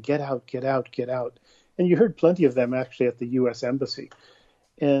can. Get out, get out, get out. And you heard plenty of them actually at the U.S. Embassy.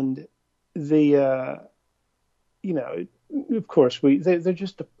 And of course, they're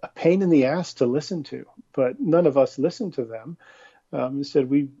just a pain in the ass to listen to, but none of us listened to them. Instead,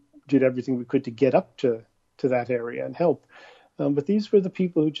 we did everything we could to get up to that area and help. But these were the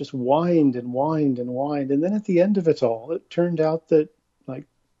people who just whined and whined and whined. And then at the end of it all, it turned out that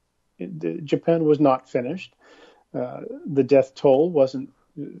Japan was not finished. The death toll wasn't,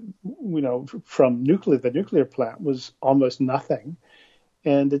 from the nuclear plant was almost nothing.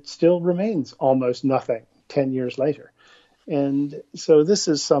 And it still remains almost nothing 10 years later. And so this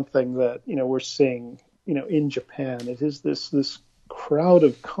is something that, we're seeing, in Japan. It is this crowd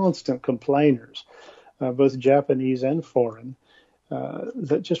of constant complainers, both Japanese and foreign,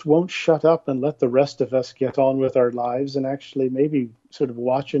 that just won't shut up and let the rest of us get on with our lives and actually maybe sort of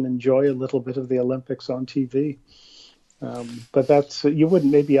watch and enjoy a little bit of the Olympics on TV. But that's,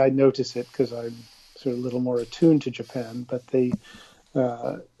 maybe I notice it because I'm sort of a little more attuned to Japan, but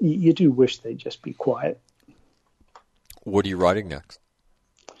you do wish they'd just be quiet. What are you writing next?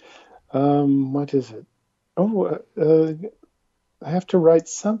 What is it? I have to write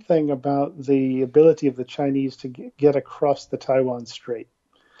something about the ability of the Chinese to get across the Taiwan Strait.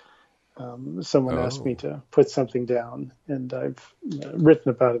 Someone asked me to put something down, and I've written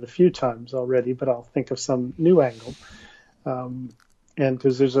about it a few times already, but I'll think of some new angle. And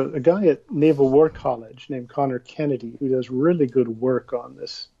because there's a guy at Naval War College named Connor Kennedy who does really good work on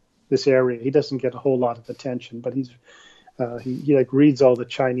this area. He doesn't get a whole lot of attention, but he reads all the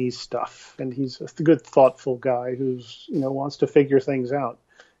Chinese stuff, and he's a good, thoughtful guy who's wants to figure things out,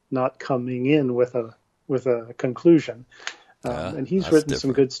 not coming in with a conclusion. And he's written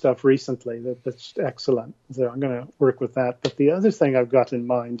some good stuff recently that's excellent. So I'm going to work with that. But the other thing I've got in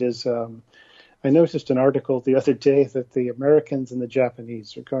mind is I noticed an article the other day that the Americans and the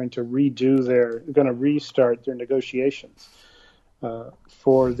Japanese are going to restart their negotiations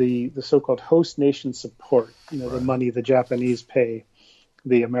for the so-called host nation support, the money the Japanese pay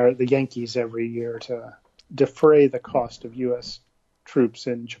the Yankees every year to defray the cost of U.S. troops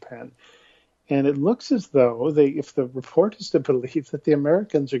in Japan. And it looks as though if the report is to believe, that the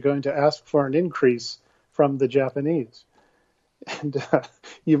Americans are going to ask for an increase from the Japanese. And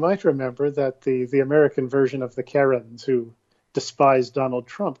you might remember that the American version of the Karens who despised Donald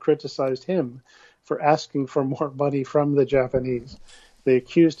Trump criticized him for asking for more money from the Japanese. They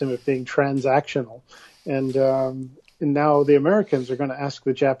accused him of being transactional. And now the Americans are going to ask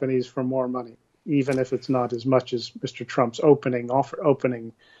the Japanese for more money, even if it's not as much as Mr. Trump's opening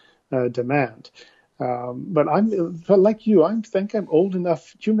demand. But like you, I think I'm old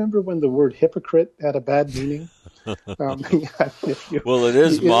enough. Do you remember when the word hypocrite had a bad meaning? Well, it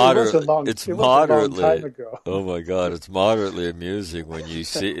is moderate. It's moderately. A long time ago. Oh my God, it's moderately amusing when you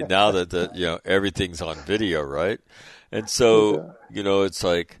see now that everything's on video, right? And so it's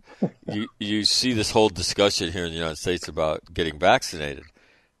like you see this whole discussion here in the United States about getting vaccinated.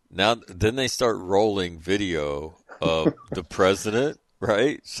 Now, then they start rolling video of the president,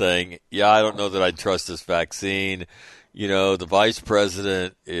 right, saying, "Yeah, I don't know that I trust this vaccine." The vice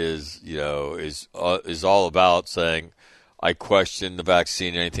president is all about saying, "I question the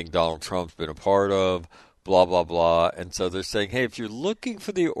vaccine, anything Donald Trump's been a part of, blah, blah, blah." And so they're saying, hey, if you're looking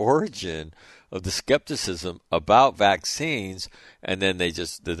for the origin of the skepticism about vaccines, and then they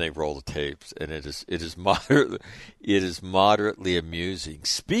roll the tapes, and it is moderately amusing.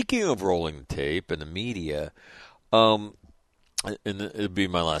 Speaking of rolling the tape and the media, and it'll be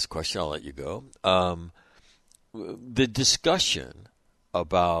my last question. I'll let you go. The discussion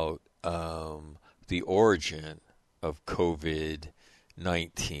about the origin of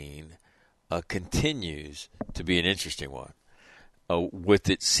COVID-19 continues to be an interesting one. With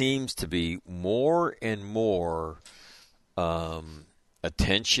it seems to be more and more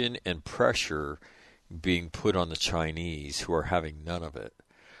attention and pressure being put on the Chinese, who are having none of it.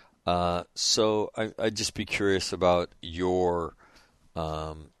 So I'd just be curious about your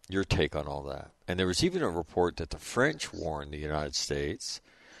take on all that. And there was even a report that the French warned the United States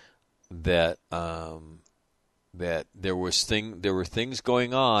that that there were things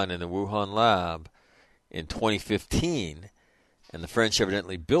going on in the Wuhan lab in 2015. And the French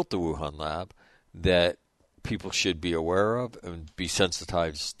evidently built the Wuhan lab that people should be aware of and be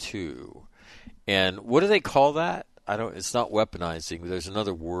sensitized to. And what do they call that? It's not weaponizing. There's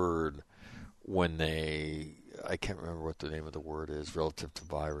another word when I can't remember what the name of the word is relative to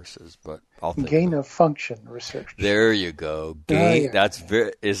viruses, but I'll think gain of function research. There you go. Gain. Yeah. That's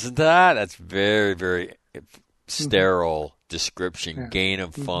very, very sterile description. Yeah. Gain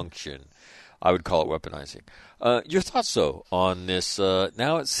of function. I would call it weaponizing. Your thoughts, though, on this?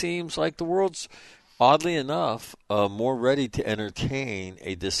 Now it seems like the world's, oddly enough, more ready to entertain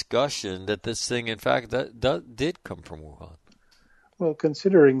a discussion that this thing, in fact, did come from Wuhan. Well,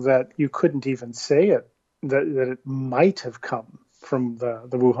 considering that you couldn't even say it, that it might have come from the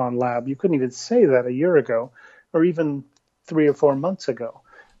Wuhan lab, you couldn't even say that a year ago, or even 3 or 4 months ago,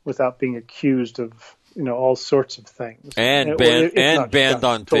 without being accused of all sorts of things, and banned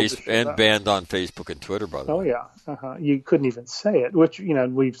on Facebook and Twitter, by the way. Oh yeah, you couldn't even say it. Which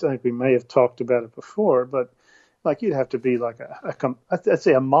I think we may have talked about it before, but like you'd have to be like I'd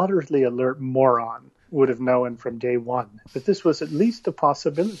say a moderately alert moron would have known from day one that this was at least a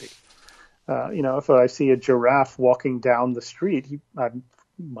possibility. If I see a giraffe walking down the street, I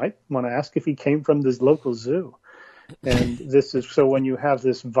might want to ask if he came from this local zoo. And this is so when you have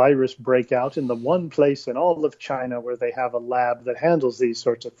this virus breakout in the one place in all of China where they have a lab that handles these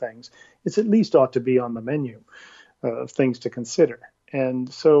sorts of things, it's at least ought to be on the menu of things to consider.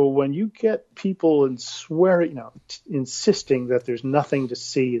 And so when you get people insisting that there's nothing to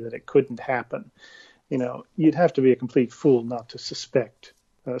see, that it couldn't happen, you'd have to be a complete fool not to suspect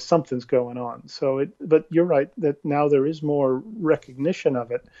something's going on. But you're right that now there is more recognition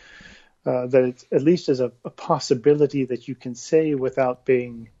of it. That it's at least as a possibility that you can say without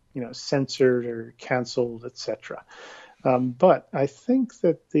being, censored or canceled, etc. But I think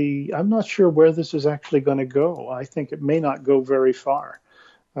that I'm not sure where this is actually going to go. I think it may not go very far.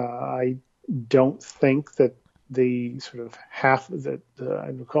 I don't think that the sort of half that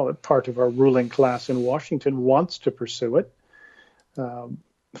I would call it part of our ruling class in Washington wants to pursue it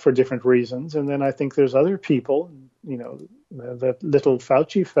for different reasons. And then I think there's other people, that little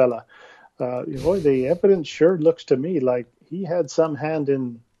Fauci fella. The evidence sure looks to me like he had some hand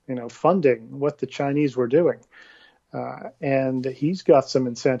in, funding what the Chinese were doing. And he's got some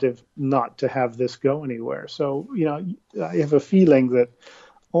incentive not to have this go anywhere. So, I have a feeling that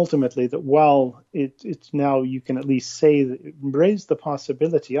ultimately that while it's now you can at least say that raise the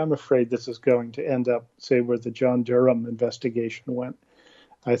possibility, I'm afraid this is going to end up, say, where the John Durham investigation went.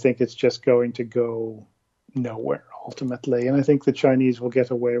 I think it's just going to go nowhere ultimately. And I think the Chinese will get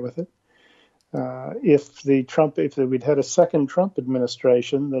away with it. If we'd had a second Trump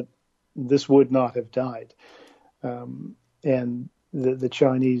administration, that this would not have died, and the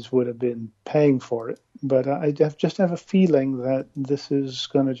Chinese would have been paying for it. But I just have a feeling that this is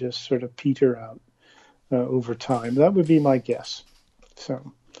going to just sort of peter out over time. That would be my guess.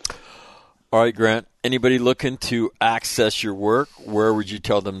 So, all right, Grant. Anybody looking to access your work? Where would you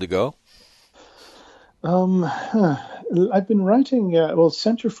tell them to go? I've been writing,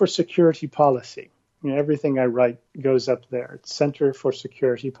 Center for Security Policy. Everything I write goes up there. It's Center for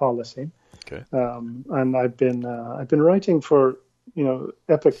Security Policy. Okay. And I've been writing for,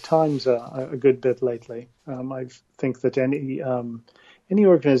 Epoch Times a good bit lately. I think that any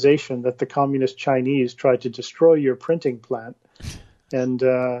organization that the communist Chinese tried to destroy your printing plant and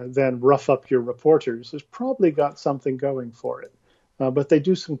then rough up your reporters has probably got something going for it. But they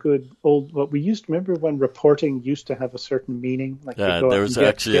do some good what we used to remember when reporting used to have a certain meaning. Like there was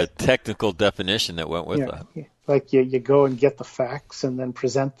actually a technical definition that went with that. Yeah. Like you go and get the facts and then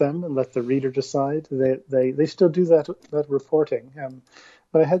present them and let the reader decide. They still do that reporting.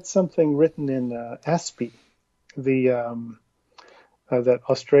 But I had something written in ASPI, the that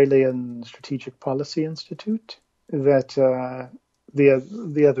Australian Strategic Policy Institute, that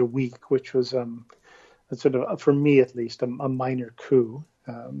the other week, which was sort of, for me at least, a minor coup.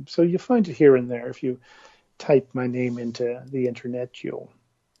 So you find it here and there. If you type my name into the internet,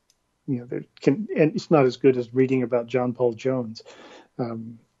 and it's not as good as reading about John Paul Jones,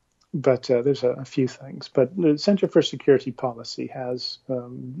 but there's a few things. But the Center for Security Policy has,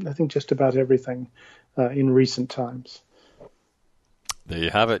 I think, just about everything in recent times. There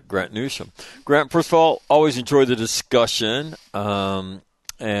you have it, Grant Newsham. Grant, first of all, always enjoy the discussion and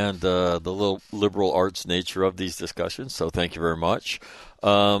the little liberal arts nature of these discussions, so thank you very much.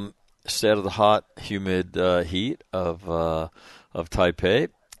 Stay out of the hot, humid heat of Taipei,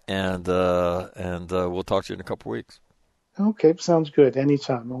 and we'll talk to you in a couple of weeks. Okay, sounds good.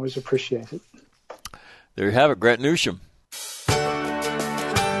 Anytime. Always appreciate it. There you have it, Grant Newsham.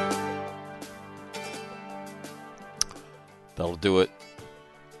 That'll do it.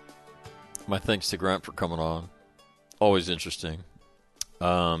 My thanks to Grant for coming on. Always interesting.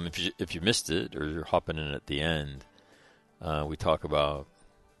 If you missed it or you're hopping in at the end, we talk about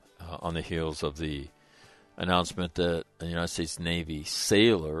on the heels of the announcement that a United States Navy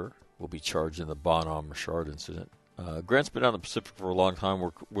sailor will be charged in the Bonhomme Richard incident. Grant's been out in the Pacific for a long time,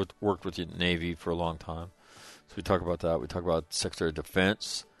 worked with the Navy for a long time. So we talk about that. We talk about Secretary of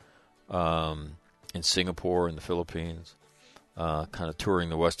Defense in Singapore and the Philippines, kind of touring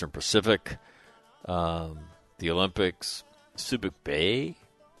the Western Pacific, the Olympics, Subic Bay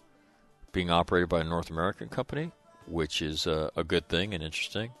being operated by a North American company, which is a good thing and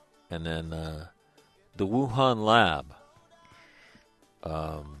interesting. And then the Wuhan lab.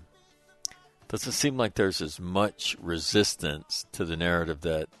 Doesn't seem like there's as much resistance to the narrative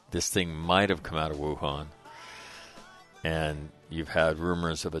that this thing might have come out of Wuhan. And you've had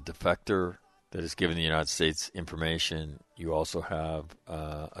rumors of a defector that has given the United States information. You also have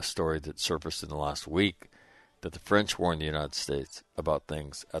a story that surfaced in the last week that the French warned the United States about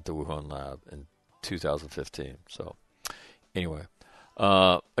things at the Wuhan lab in 2015. So anyway,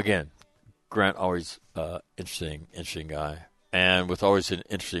 again, Grant, always interesting guy, and with always an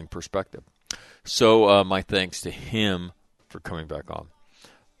interesting perspective. So my thanks to him for coming back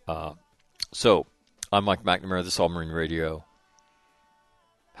on. So I'm Mike McNamara. This is All Marine Radio.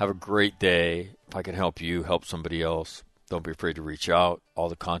 Have a great day. If I can help you, help somebody else, don't be afraid to reach out. All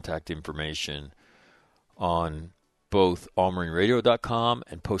the contact information on both allmarineradio.com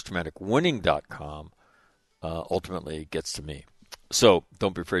and posttraumaticwinning.com ultimately gets to me. So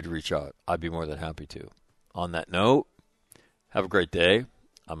don't be afraid to reach out. I'd be more than happy to. On that note, have a great day.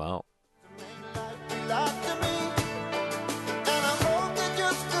 I'm out. Life